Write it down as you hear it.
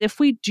if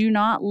we do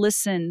not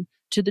listen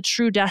to the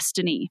true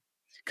destiny,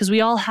 because we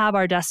all have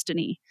our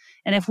destiny,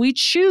 and if we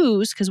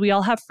choose, because we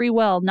all have free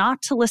will,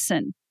 not to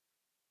listen,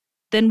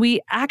 then we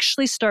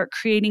actually start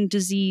creating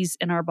disease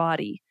in our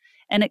body.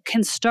 And it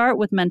can start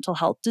with mental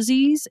health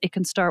disease. It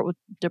can start with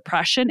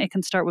depression. It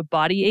can start with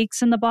body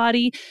aches in the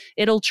body.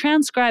 It'll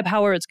transcribe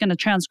however it's going to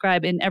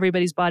transcribe in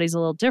everybody's body's a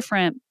little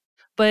different.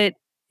 But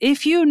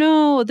if you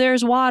know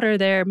there's water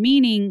there,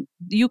 meaning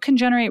you can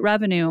generate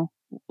revenue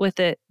with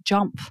it,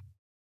 jump.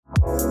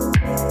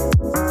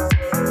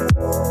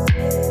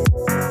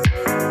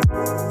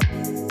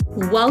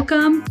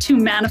 Welcome to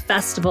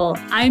Manifestival.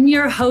 I'm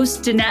your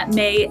host, Danette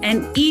May,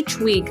 and each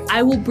week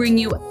I will bring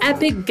you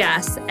epic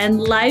guests and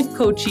live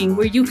coaching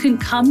where you can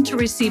come to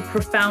receive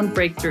profound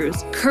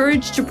breakthroughs,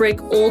 courage to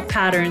break old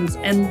patterns,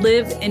 and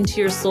live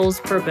into your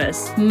soul's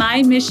purpose.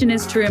 My mission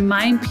is to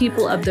remind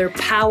people of their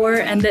power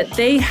and that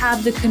they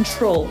have the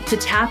control to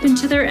tap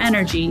into their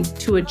energy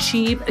to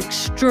achieve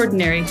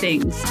extraordinary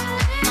things.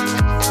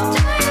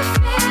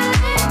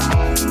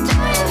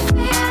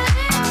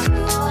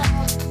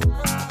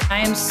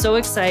 I am so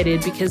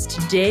excited because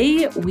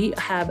today we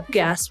have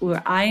guests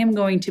where I am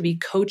going to be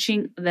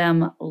coaching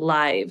them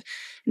live.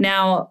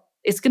 Now,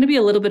 it's going to be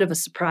a little bit of a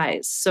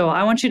surprise. So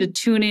I want you to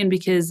tune in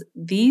because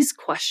these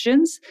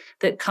questions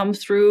that come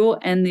through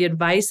and the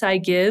advice I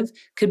give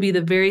could be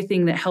the very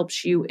thing that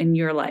helps you in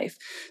your life.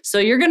 So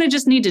you're going to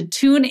just need to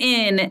tune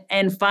in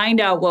and find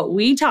out what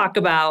we talk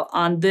about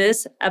on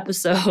this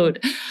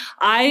episode.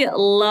 I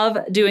love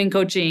doing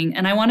coaching,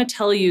 and I want to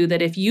tell you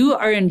that if you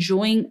are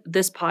enjoying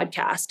this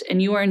podcast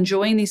and you are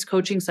enjoying these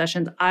coaching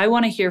sessions, I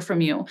want to hear from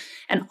you.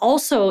 And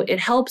also, it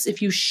helps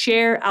if you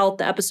share out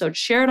the episode,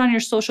 share it on your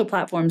social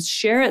platforms,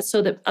 share it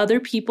so that other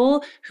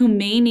people who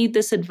may need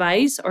this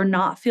advice or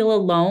not feel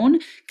alone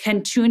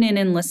can tune in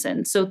and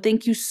listen. So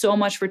thank you so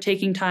much for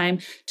taking time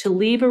to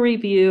leave a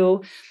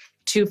review,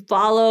 to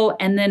follow,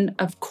 and then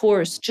of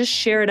course, just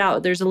share it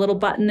out. There's a little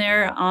button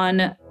there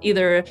on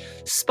either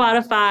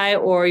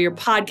Spotify or your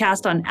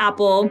podcast on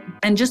Apple,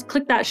 and just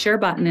click that share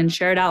button and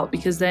share it out,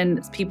 because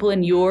then people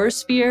in your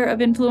sphere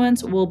of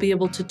influence will be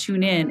able to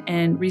tune in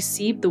and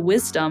receive the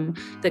wisdom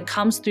that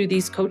comes through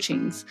these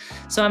coachings.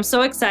 So I'm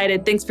so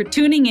excited. Thanks for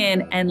tuning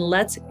in, and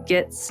let's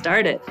get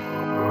started.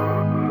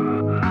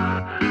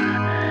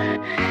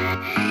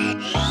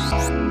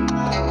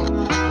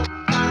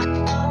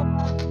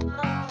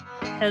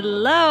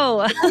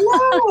 Hello.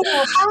 Hello.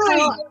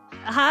 Hi.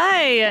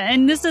 Hi.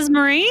 And this is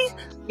Marie?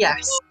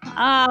 Yes.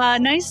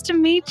 Nice to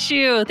meet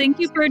you. Thank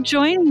you for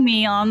joining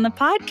me on the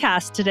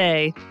podcast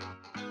today.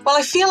 Well,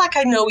 I feel like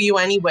I know you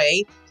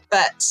anyway,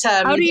 but...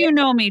 How do you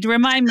know me?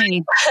 Remind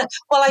me.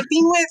 Well, I've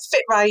been with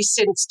FitRise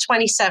since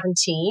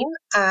 2017,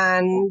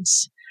 and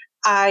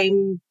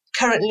I'm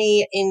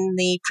currently in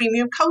the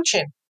premium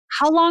coaching.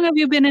 How long have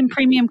you been in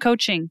premium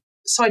coaching?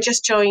 So I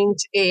just joined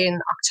in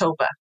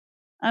October.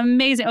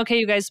 Amazing. Okay,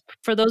 you guys,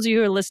 for those of you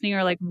who are listening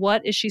are like,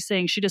 what is she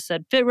saying? She just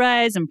said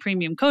FitRise and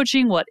premium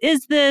coaching. What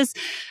is this?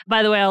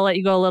 By the way, I'll let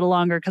you go a little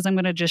longer because I'm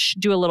going to just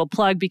do a little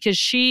plug, because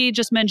she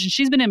just mentioned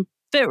she's been in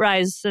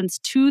FitRise since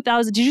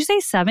 2000. Did you say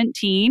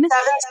 17?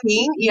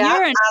 17, yeah.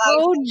 You're an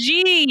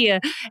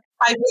OG.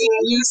 I've been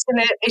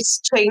using it.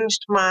 It's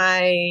changed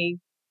my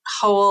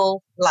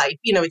whole life.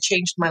 It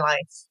changed my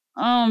life.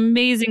 Oh,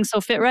 amazing. So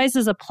FitRise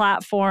is a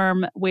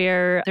platform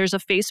where there's a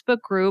Facebook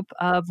group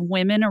of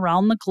women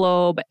around the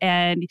globe,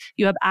 and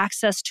you have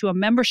access to a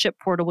membership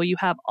portal where you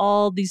have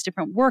all these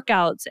different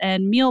workouts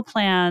and meal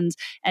plans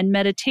and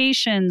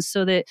meditations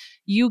so that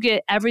you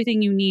get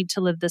everything you need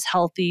to live this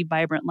healthy,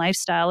 vibrant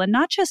lifestyle, and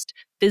not just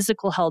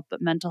physical health,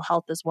 but mental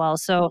health as well.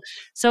 So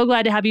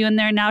glad to have you in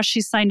there. Now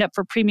she's signed up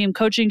for premium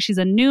coaching. She's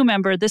a new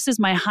member. This is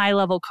my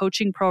high-level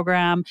coaching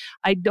program.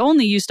 I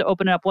only used to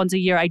open it up once a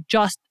year. I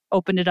just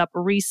opened it up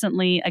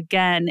recently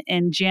again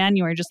in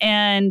January.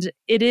 And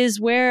it is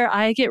where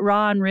I get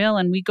raw and real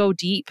and we go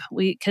deep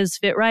because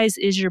FitRise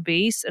is your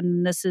base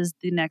and this is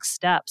the next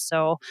step.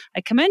 So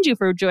I commend you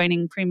for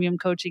joining premium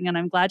coaching, and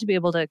I'm glad to be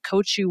able to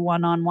coach you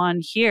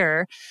one-on-one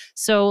here.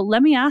 So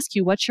let me ask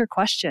you, what's your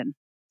question?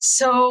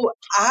 So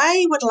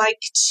I would like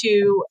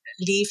to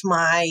leave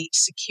my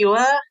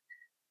secure,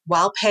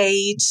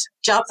 well-paid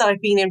job that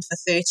I've been in for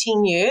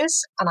 13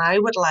 years, and I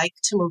would like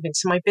to move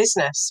into my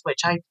business,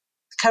 which I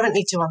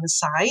currently do on the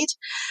side.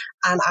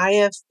 And I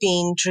have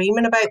been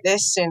dreaming about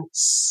this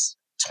since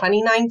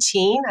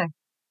 2019.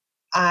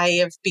 I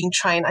have been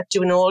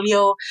doing all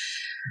your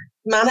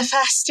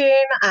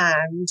manifesting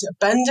and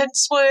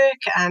abundance work,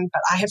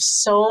 but I have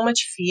so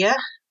much fear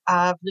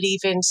of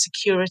leaving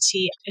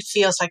security. It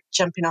feels like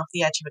jumping off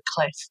the edge of a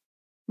cliff.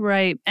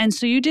 Right. And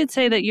so you did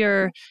say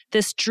that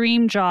this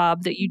dream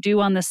job that you do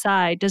on the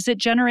side, does it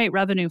generate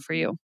revenue for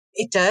you?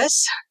 It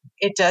does.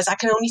 It does. I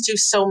can only do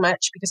so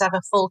much because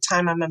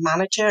I'm a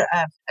manager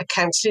of a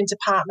counselling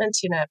department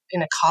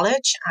in a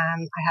college,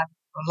 and I have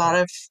a lot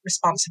of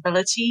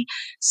responsibility.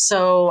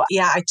 So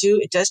yeah, I do.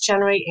 It does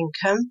generate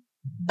income,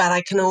 but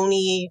it's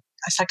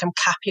like I'm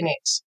capping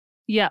it.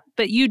 Yeah,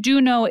 but you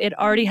do know it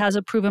already has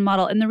a proven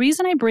model. And the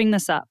reason I bring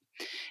this up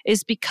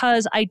is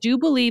because I do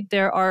believe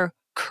there are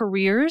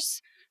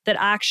careers that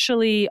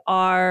actually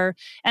are,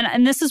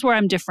 and this is where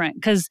I'm different,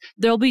 because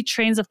there'll be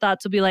trains of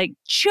thoughts will be like,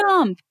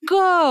 jump,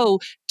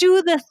 go,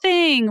 do the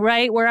thing,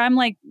 right? Where I'm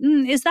like,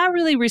 is that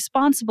really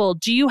responsible?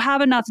 Do you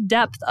have enough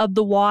depth of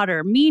the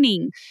water?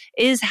 Meaning,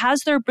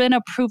 has there been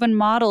a proven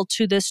model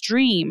to this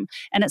dream?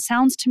 And it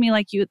sounds to me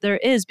like there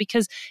is,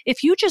 because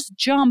if you just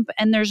jump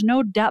and there's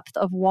no depth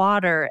of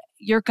water,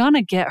 you're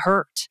gonna get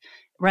hurt.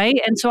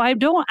 Right. And so I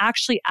don't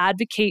actually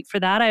advocate for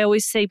that. I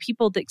always say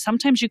people that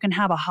sometimes you can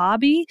have a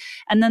hobby,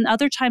 and then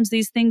other times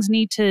these things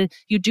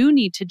you do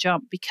need to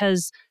jump,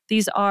 because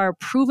these are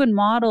proven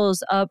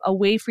models of a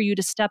way for you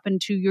to step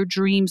into your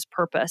dream's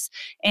purpose.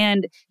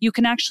 And you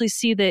can actually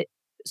see that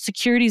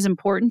security is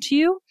important to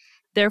you.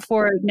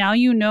 Therefore, now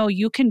you know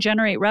you can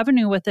generate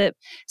revenue with it.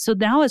 So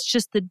now it's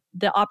just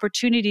the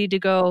opportunity to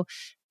go,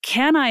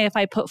 can I, if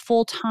I put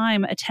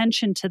full-time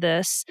attention to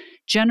this,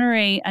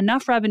 generate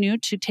enough revenue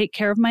to take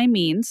care of my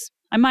means?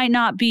 I might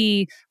not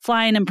be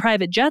flying in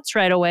private jets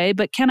right away,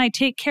 but can I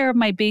take care of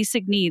my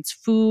basic needs,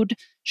 food,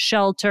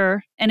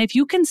 shelter? And if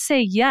you can say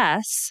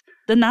yes,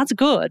 then that's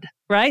good,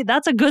 right?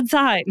 That's a good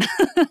sign.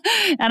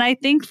 And I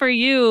think for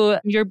you,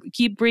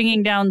 keep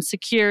bringing down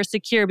secure,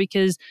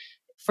 because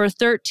for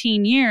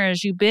 13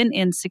 years, you've been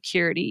in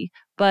security,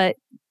 but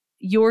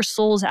your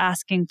soul's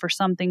asking for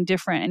something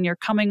different. And you're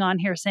coming on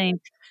here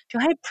saying, do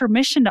I have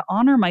permission to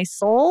honor my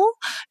soul?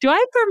 Do I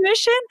have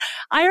permission?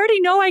 I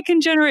already know I can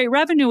generate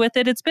revenue with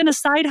it. It's been a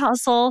side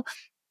hustle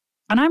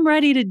and I'm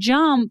ready to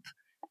jump.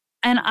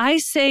 And I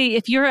say,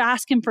 if you're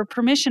asking for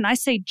permission, I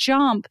say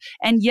jump.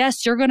 And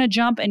yes, you're going to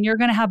jump and you're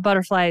going to have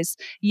butterflies.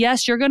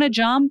 Yes, you're going to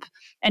jump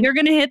and you're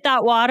going to hit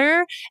that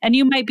water, and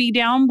you might be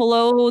down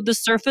below the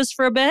surface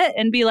for a bit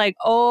and be like,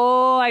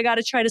 oh, I got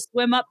to try to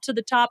swim up to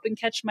the top and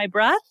catch my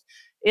breath.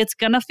 It's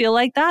going to feel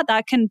like that.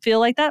 That can feel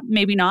like that.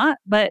 Maybe not,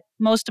 but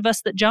most of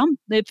us that jump,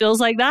 it feels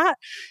like that.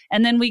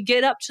 And then we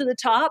get up to the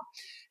top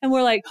and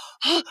we're like,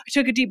 oh, I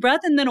took a deep breath,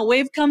 and then a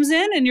wave comes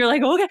in and you're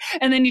like, okay.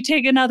 And then you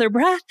take another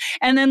breath,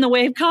 and then the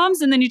wave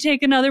comes and then you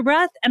take another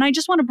breath. And I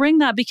just want to bring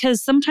that,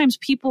 because sometimes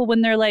people, when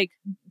they're like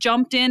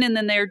jumped in and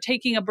then they're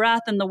taking a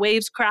breath and the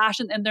waves crash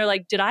and they're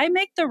like, did I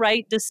make the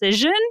right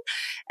decision?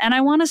 And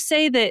I want to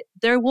say that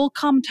there will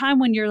come time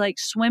when you're like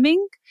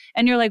swimming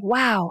and you're like,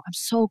 wow, I'm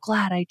so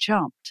glad I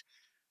jumped.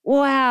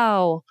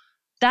 Wow,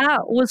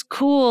 that was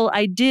cool.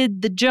 I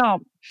did the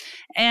jump.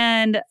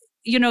 And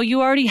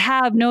you already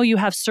you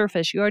have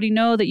surface. You already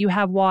know that you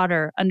have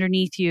water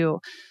underneath you.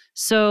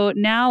 So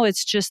now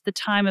it's just the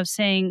time of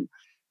saying,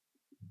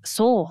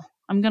 soul,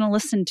 I'm going to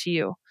listen to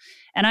you.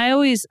 And I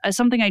always,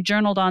 something I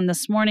journaled on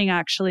this morning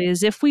actually,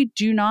 is if we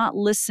do not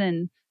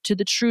listen to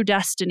the true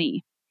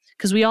destiny,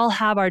 because we all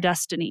have our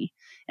destiny.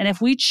 And if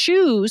we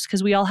choose,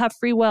 because we all have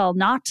free will,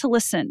 not to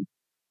listen,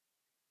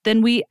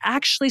 then we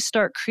actually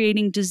start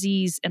creating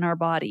disease in our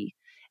body.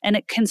 And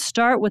it can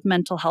start with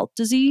mental health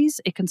disease.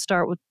 It can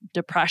start with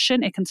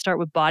depression. It can start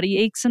with body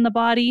aches in the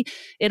body.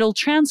 It'll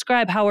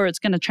transcribe however it's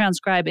going to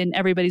transcribe in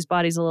everybody's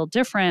body's a little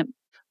different.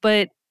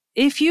 But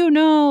if you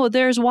know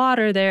there's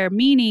water there,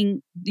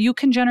 meaning you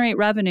can generate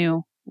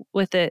revenue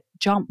with it,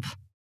 jump.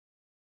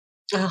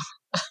 Oh.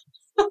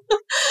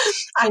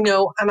 I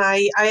know. And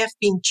I have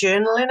been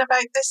journaling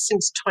about this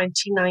since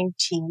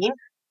 2019.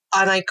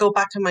 And I go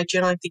back in my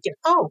journal, I'm thinking,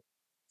 oh,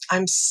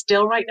 I'm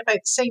still writing about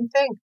the same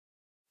thing.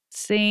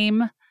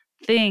 Same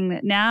thing.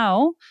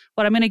 Now,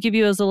 what I'm going to give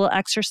you is a little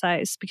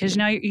exercise, because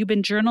now you've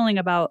been journaling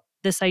about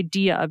this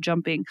idea of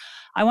jumping.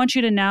 I want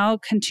you to now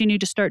continue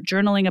to start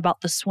journaling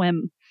about the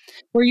swim.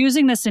 We're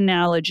using this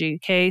analogy,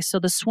 okay? So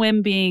the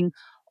swim being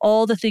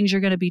all the things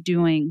you're going to be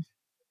doing,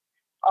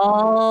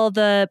 all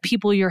the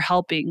people you're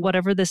helping,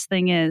 whatever this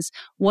thing is.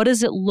 What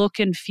does it look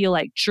and feel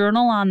like?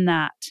 Journal on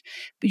that.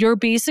 You're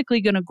basically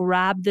going to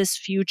grab this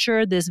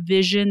future, this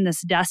vision,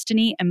 this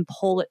destiny, and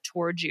pull it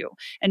towards you.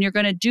 And you're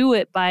going to do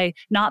it by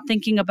not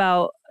thinking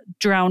about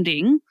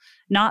drowning,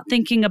 not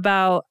thinking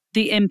about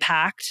the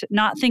impact,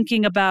 not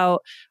thinking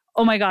about,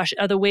 oh my gosh,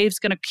 are the waves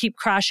going to keep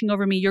crashing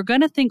over me? You're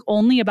going to think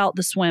only about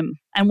the swim.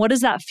 And what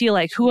does that feel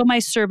like? Who am I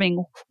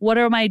serving? What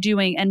am I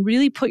doing? And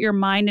really put your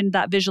mind into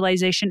that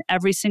visualization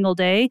every single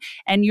day.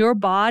 And your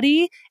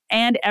body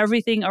and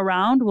everything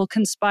around will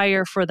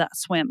conspire for that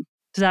swim.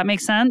 Does that make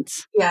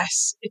sense?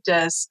 Yes, it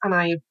does. And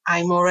I'm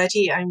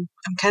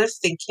kind of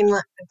thinking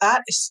like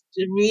that. It's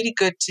really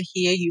good to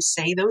hear you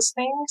say those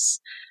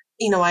things.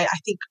 I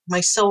think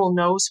my soul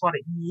knows what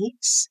it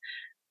needs,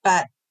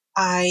 but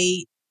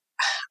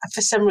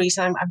for some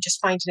reason, I'm just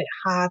finding it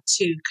hard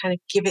to kind of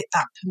give it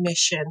that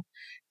permission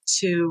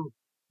to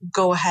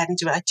go ahead and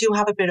do it. I do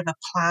have a bit of a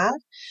plan,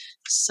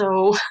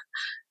 so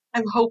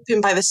I'm hoping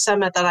by the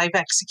summer that I've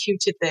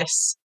executed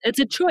this. It's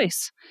a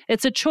choice.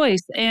 It's a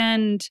choice.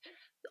 And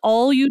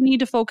all you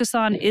need to focus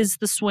on is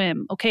the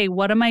swim. Okay,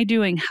 what am I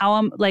doing? How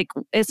am like,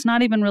 it's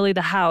not even really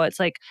the how. It's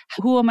like,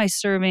 who am I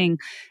serving?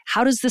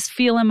 How does this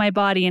feel in my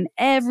body? And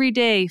every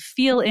day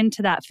feel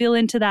into that.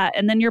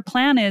 And then your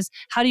plan is,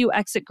 how do you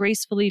exit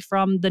gracefully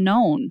from the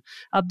known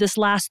of this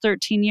last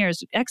 13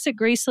 years? Exit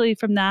gracefully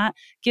from that.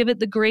 Give it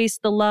the grace,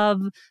 the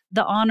love,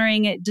 the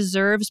honoring it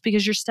deserves,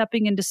 because you're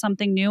stepping into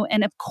something new.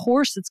 And of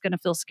course, it's going to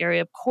feel scary.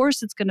 Of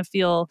course, it's going to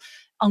feel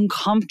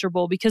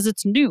uncomfortable because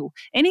it's new.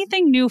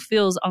 Anything new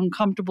feels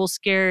uncomfortable,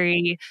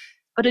 scary,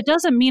 but it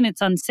doesn't mean it's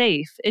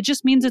unsafe. It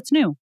just means it's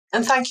new.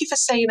 And thank you for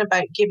saying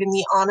about giving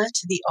the honor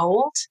to the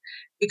old,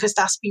 because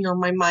that's been on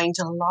my mind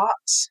a lot.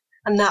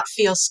 And that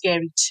feels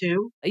scary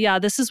too. Yeah,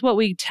 this is what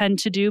we tend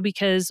to do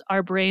because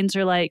our brains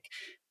are like,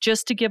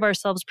 just to give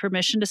ourselves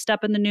permission to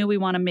step in the new, we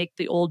want to make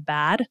the old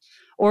bad,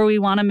 or we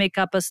want to make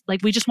up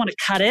we just want to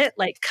cut it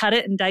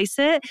and dice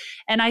it.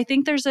 And I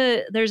think there's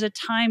a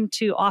time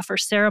to offer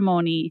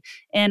ceremony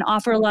and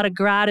offer a lot of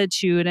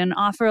gratitude and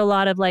offer a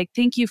lot of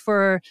thank you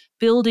for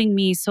building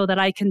me so that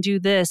I can do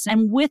this.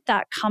 And with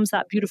that comes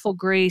that beautiful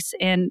grace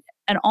and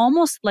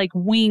almost like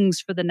wings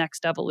for the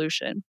next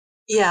evolution.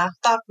 Yeah,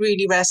 that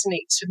really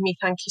resonates with me.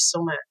 Thank you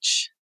so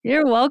much.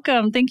 You're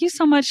welcome. Thank you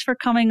so much for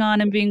coming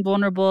on and being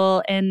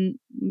vulnerable. And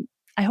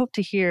I hope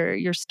to hear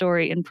your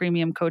story in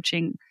premium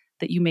coaching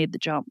that you made the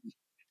jump,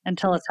 and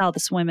tell us how the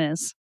swim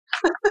is.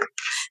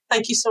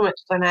 Thank you so much,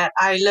 Lynette.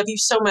 I love you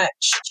so much.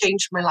 You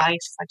changed my life.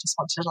 I just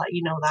wanted to let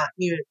you know that.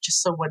 You're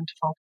just so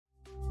wonderful.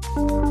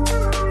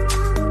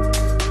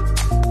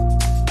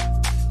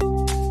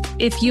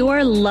 If you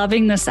are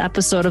loving this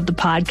episode of the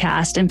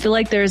podcast and feel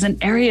like there's an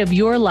area of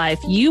your life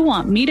you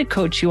want me to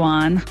coach you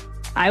on,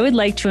 I would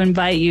like to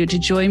invite you to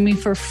join me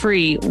for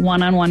free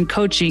one-on-one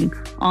coaching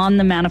on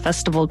the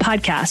Manifestival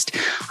podcast.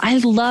 I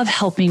love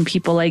helping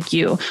people like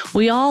you.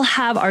 We all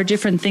have our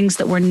different things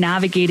that we're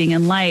navigating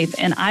in life,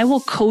 and I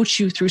will coach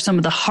you through some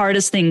of the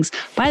hardest things.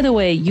 By the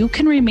way, you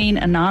can remain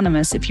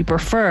anonymous if you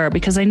prefer,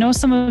 because I know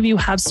some of you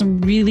have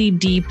some really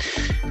deep,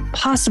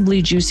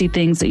 possibly juicy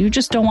things that you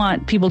just don't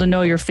want people to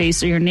know your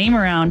face or your name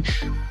around.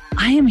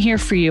 I am here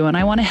for you, and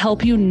I want to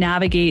help you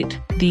navigate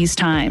these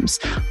times.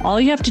 All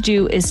you have to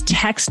do is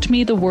text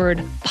me the word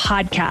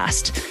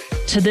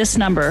podcast to this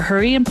number.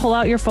 Hurry and pull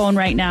out your phone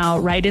right now.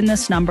 Write in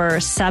this number,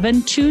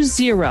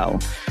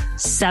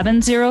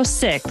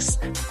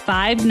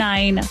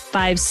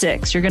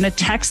 720-706-5956. You're going to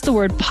text the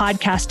word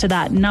podcast to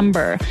that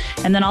number,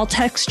 and then I'll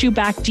text you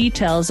back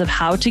details of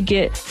how to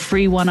get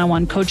free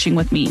one-on-one coaching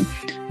with me.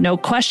 No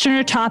question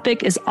or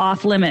topic is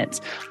off limits.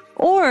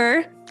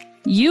 Or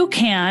you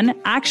can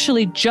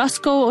actually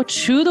just go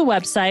to the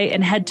website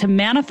and head to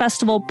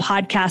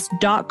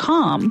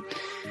manifestivalpodcast.com,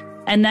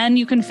 and then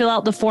you can fill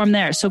out the form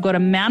there. So go to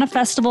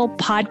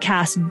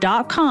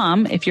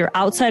manifestivalpodcast.com. If you're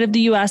outside of the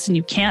US and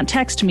you can't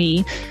text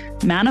me,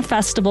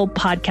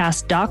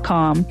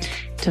 manifestivalpodcast.com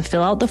to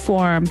fill out the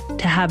form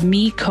to have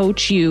me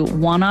coach you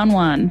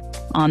one-on-one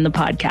on the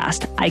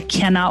podcast. I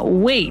cannot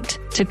wait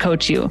to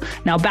coach you.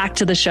 Now back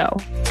to the show.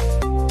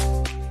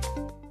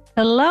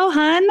 Hello,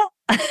 hun.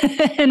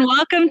 And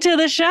welcome to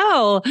the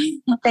show.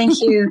 Thank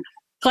you.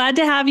 Glad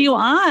to have you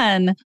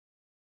on.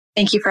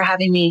 Thank you for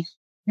having me.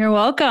 You're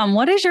welcome.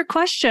 What is your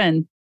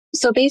question?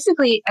 So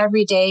basically,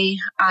 every day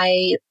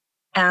I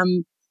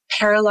am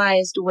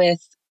paralyzed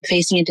with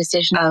facing a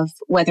decision of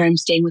whether I'm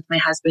staying with my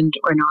husband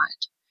or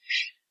not.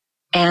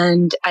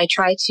 And I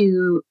try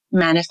to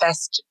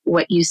manifest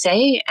what you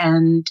say,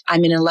 and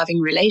I'm in a loving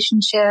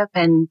relationship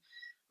and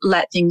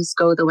let things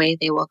go the way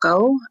they will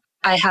go.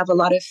 I have a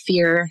lot of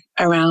fear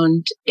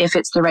around if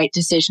it's the right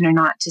decision or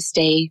not to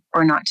stay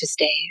or not to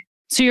stay.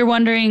 So you're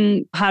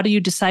wondering, how do you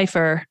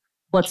decipher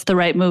what's the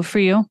right move for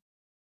you?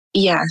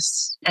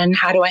 Yes. And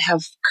how do I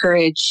have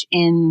courage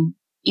in,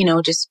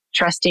 just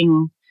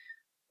trusting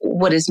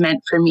what is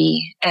meant for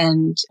me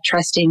and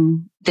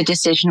trusting the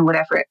decision,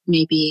 whatever it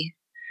may be.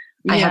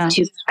 Yeah.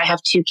 I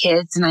have two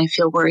kids, and I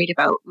feel worried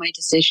about my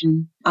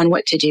decision on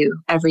what to do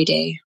every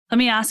day. Let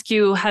me ask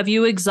you, have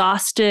you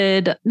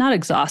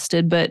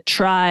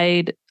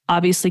tried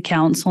obviously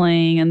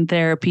counseling and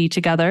therapy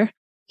together?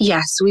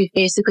 Yes, we've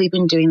basically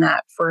been doing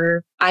that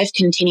I've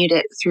continued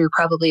it through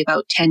probably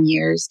about 10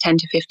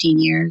 to 15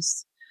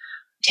 years,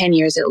 10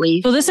 years at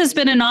least. So this has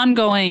been an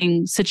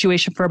ongoing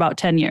situation for about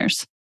 10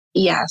 years.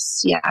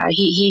 Yes. Yeah.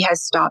 He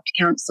has stopped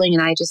counseling,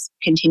 and I just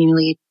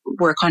continually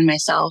work on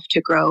myself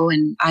to grow,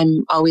 and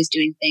I'm always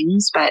doing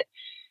things, but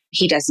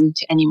he doesn't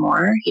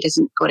anymore. He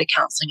doesn't go to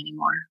counseling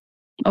anymore.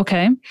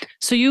 Okay.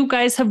 So you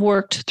guys have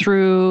worked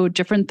through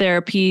different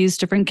therapies,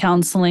 different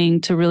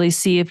counseling to really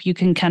see if you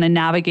can kind of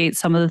navigate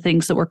some of the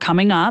things that were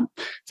coming up.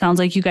 Sounds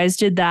like you guys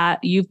did that.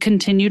 You've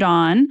continued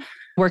on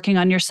working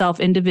on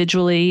yourself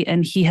individually,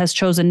 and he has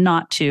chosen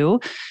not to.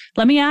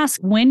 Let me ask,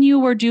 when you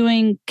were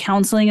doing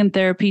counseling and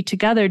therapy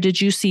together,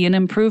 did you see an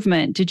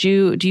improvement?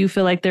 Do you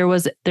feel like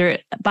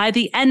by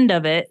the end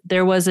of it,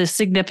 there was a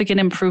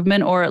significant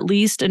improvement, or at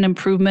least an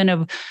improvement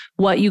of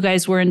what you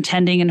guys were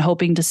intending and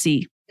hoping to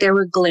see? There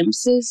were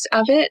glimpses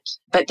of it,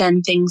 but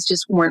then things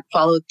just weren't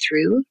followed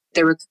through.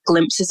 there were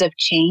glimpses of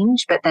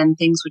change, but then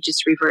things would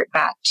just revert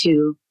back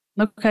to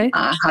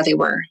how they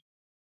were.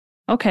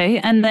 Okay.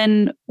 And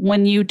then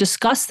when you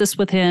discuss this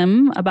with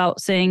him about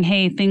saying,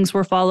 hey, things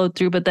were followed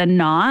through, but then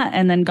not,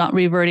 and then got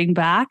reverting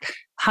back,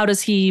 how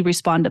does he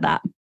respond to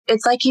that?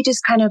 It's like he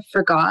just kind of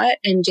forgot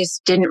and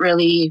just didn't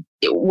really,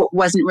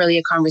 wasn't really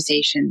a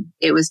conversation.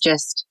 It was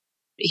just,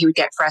 he would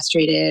get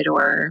frustrated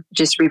or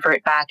just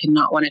revert back and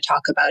not want to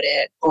talk about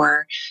it.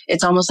 Or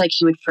it's almost like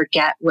he would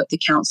forget what the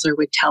counselor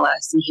would tell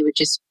us and he would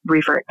just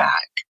revert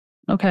back.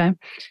 Okay.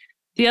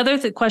 The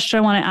other question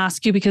I want to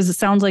ask you, because it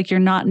sounds like you're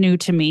not new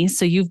to me.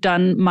 So you've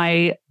done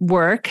my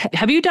work.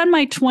 Have you done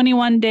my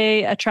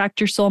 21-day Attract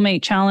Your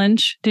Soulmate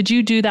challenge? Did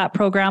you do that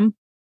program?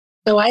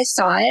 So I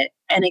saw it.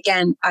 And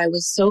again, I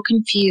was so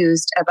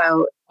confused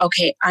about,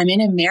 okay, I'm in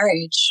a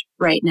marriage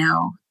right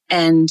now.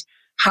 And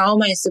how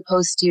am I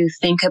supposed to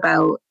think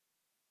about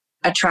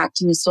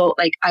attracting a soul?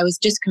 Like, I was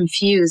just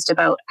confused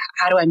about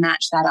how do I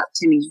match that up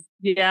to me?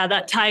 Yeah,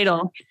 that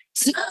title.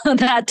 So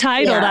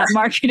that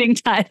marketing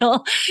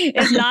title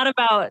is not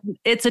about,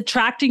 it's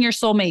attracting your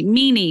soulmate,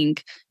 meaning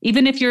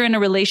even if you're in a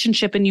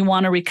relationship and you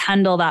want to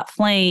rekindle that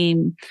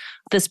flame,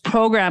 this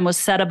program was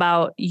set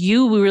about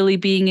you really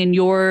being in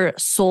your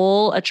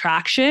soul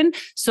attraction.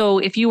 So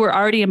if you were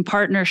already in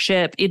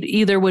partnership, it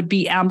either would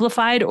be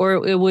amplified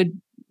or it would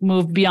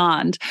move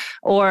beyond.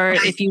 Or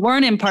if you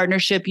weren't in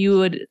partnership, you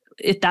would,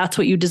 if that's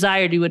what you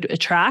desired, you would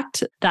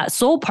attract that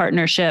soul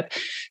partnership.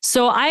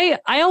 So I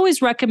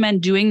always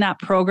recommend doing that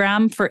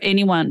program for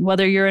anyone,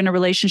 whether you're in a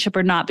relationship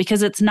or not,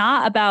 because it's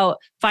not about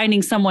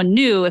finding someone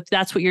new. If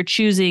that's what you're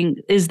choosing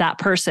is that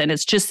person,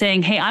 it's just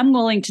saying, hey, I'm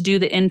willing to do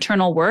the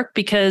internal work,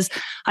 because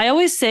I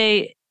always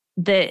say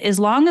that as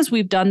long as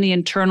we've done the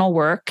internal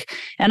work,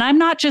 and I'm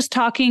not just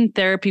talking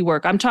therapy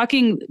work, I'm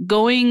talking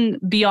going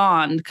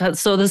beyond.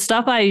 So the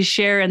stuff I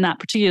share in that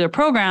particular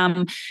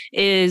program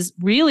is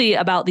really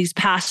about these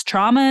past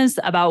traumas,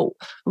 about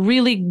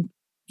really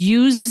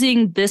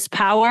using this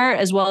power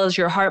as well as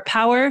your heart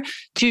power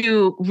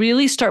to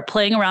really start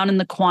playing around in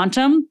the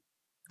quantum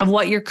of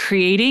what you're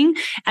creating.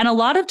 And a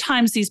lot of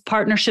times these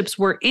partnerships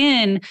we're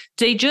in,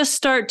 they just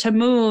start to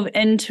move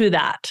into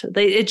that.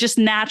 It just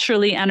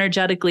naturally,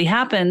 energetically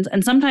happens.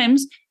 And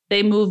sometimes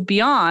they move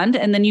beyond,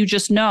 and then you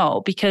just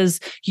know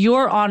because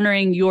you're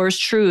honoring your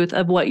truth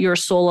of what your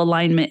soul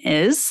alignment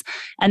is.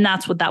 And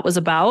that's what that was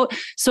about.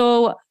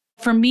 So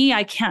for me,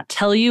 I can't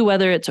tell you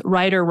whether it's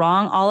right or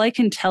wrong. All I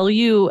can tell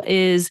you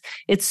is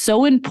it's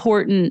so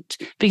important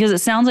because it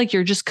sounds like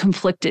you're just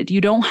conflicted.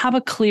 You don't have a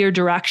clear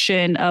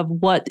direction of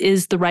what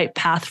is the right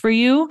path for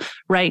you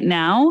right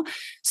now.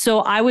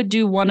 So I would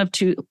do one of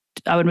two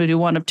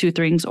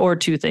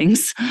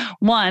things.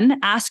 One,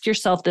 ask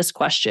yourself this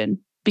question,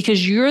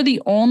 because you're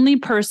the only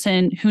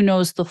person who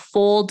knows the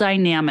full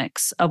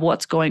dynamics of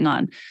what's going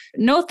on.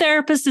 No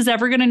therapist is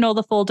ever going to know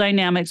the full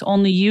dynamics.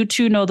 Only you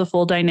two know the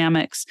full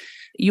dynamics.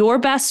 Your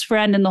best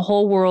friend in the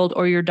whole world,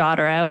 or your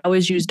daughter, I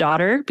always use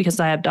daughter because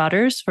I have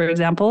daughters, for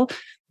example.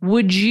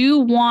 Would you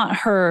want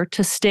her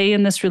to stay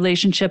in this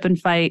relationship and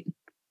fight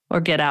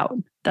or get out?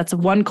 That's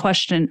one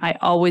question I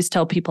always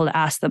tell people to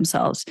ask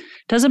themselves.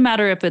 Doesn't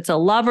matter if it's a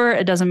lover,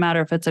 it doesn't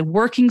matter if it's a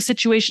working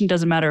situation,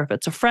 doesn't matter if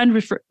it's a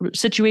friend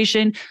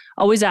situation.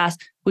 Always ask,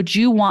 would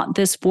you want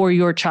this for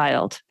your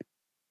child?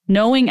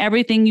 Knowing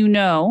everything you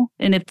know,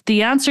 and if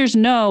the answer is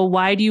no,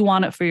 why do you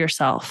want it for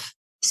yourself?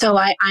 So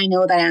I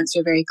know that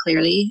answer very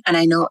clearly. And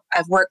I know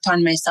I've worked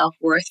on my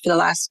self-worth for the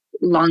last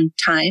long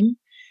time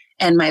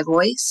and my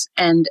voice.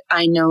 And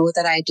I know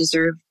that I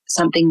deserve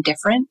something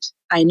different.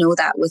 I know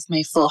that with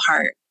my full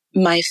heart.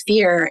 My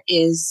fear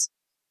is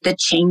the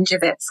change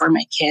of it for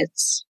my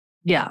kids.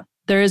 Yeah,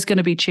 there is going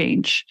to be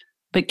change,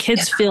 but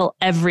kids feel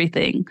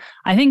everything.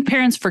 I think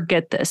parents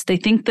forget this. They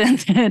think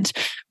that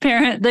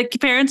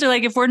parents are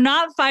like, if we're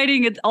not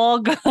fighting, it's all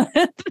good.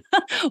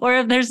 Or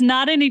if there's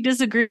not any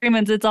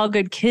disagreements, it's all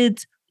good.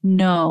 Kids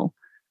know.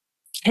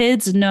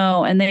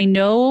 And they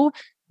know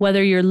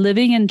whether you're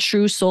living in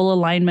true soul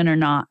alignment or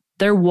not.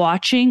 They're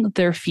watching,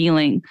 they're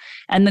feeling.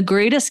 And the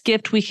greatest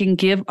gift we can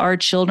give our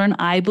children,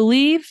 I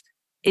believe,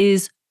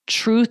 is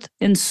truth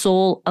and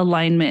soul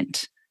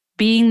alignment.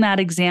 Being that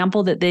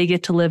example that they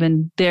get to live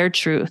in their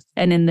truth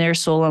and in their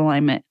soul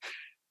alignment.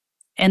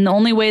 And the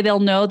only way they'll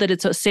know that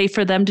it's safe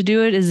for them to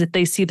do it is if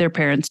they see their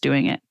parents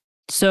doing it.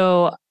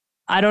 So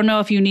I don't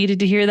know if you needed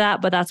to hear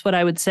that, but that's what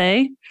I would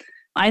say.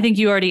 I think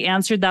you already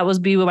answered. That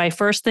would be my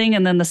first thing.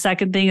 And then the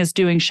second thing is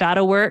doing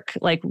shadow work,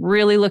 like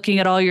really looking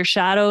at all your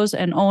shadows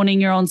and owning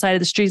your own side of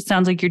the street.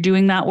 Sounds like you're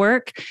doing that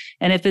work.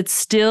 And if it's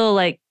still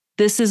like,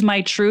 this is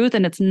my truth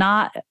and it's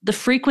not, the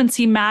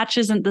frequency match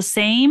isn't the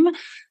same,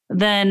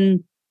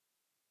 then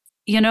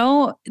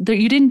you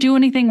didn't do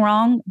anything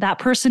wrong. That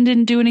person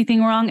didn't do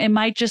anything wrong. It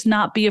might just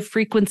not be a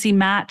frequency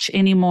match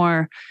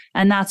anymore.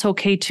 And that's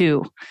okay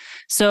too.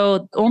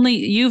 So only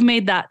you've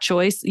made that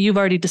choice. You've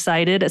already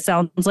decided. It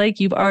sounds like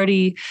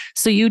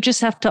so you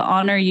just have to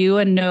honor you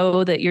and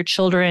know that your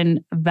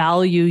children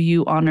value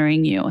you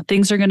honoring you.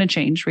 Things are going to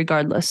change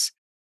regardless.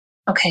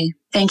 Okay.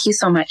 Thank you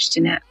so much,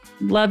 Jeanette.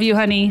 Love you,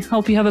 honey.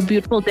 Hope you have a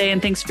beautiful day,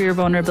 and thanks for your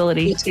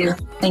vulnerability. You too.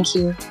 Thank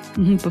you.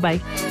 Bye-bye.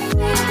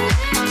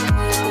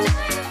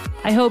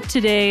 I hope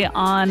today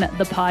on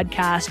the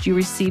podcast you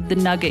received the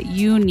nugget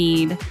you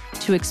need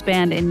to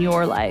expand in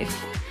your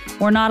life.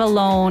 We're not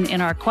alone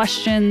in our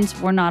questions.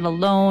 We're not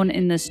alone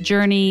in this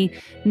journey.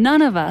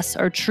 None of us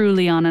are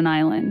truly on an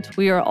island.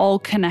 We are all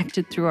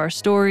connected through our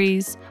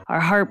stories, our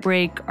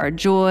heartbreak, our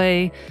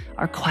joy,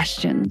 our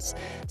questions.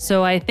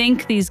 So I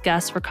thank these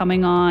guests for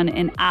coming on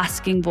and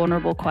asking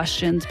vulnerable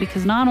questions,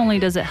 because not only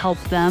does it help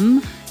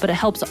them, but it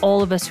helps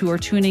all of us who are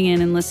tuning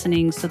in and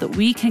listening so that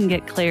we can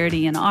get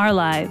clarity in our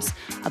lives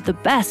of the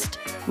best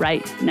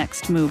right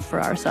next move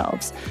for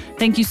ourselves.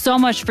 Thank you so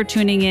much for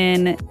tuning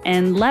in,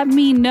 and let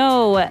me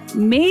know,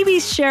 maybe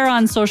share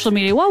on social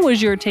media, what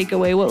was your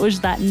takeaway? What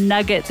was that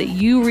nugget that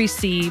you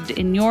received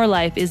in your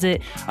life? Is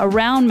it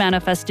around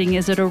manifesting?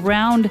 Is it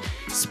around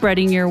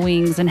spreading your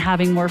wings and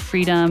having more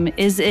freedom?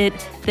 Is it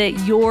that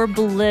your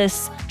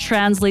bliss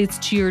translates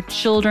to your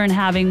children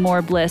having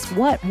more bliss?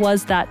 What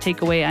was that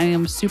takeaway? I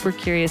am super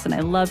curious and I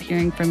love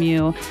hearing from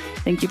you.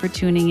 Thank you for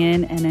tuning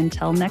in. And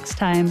until next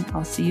time,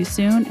 I'll see you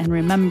soon. And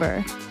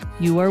remember,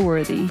 you are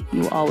worthy.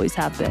 You always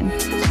have been.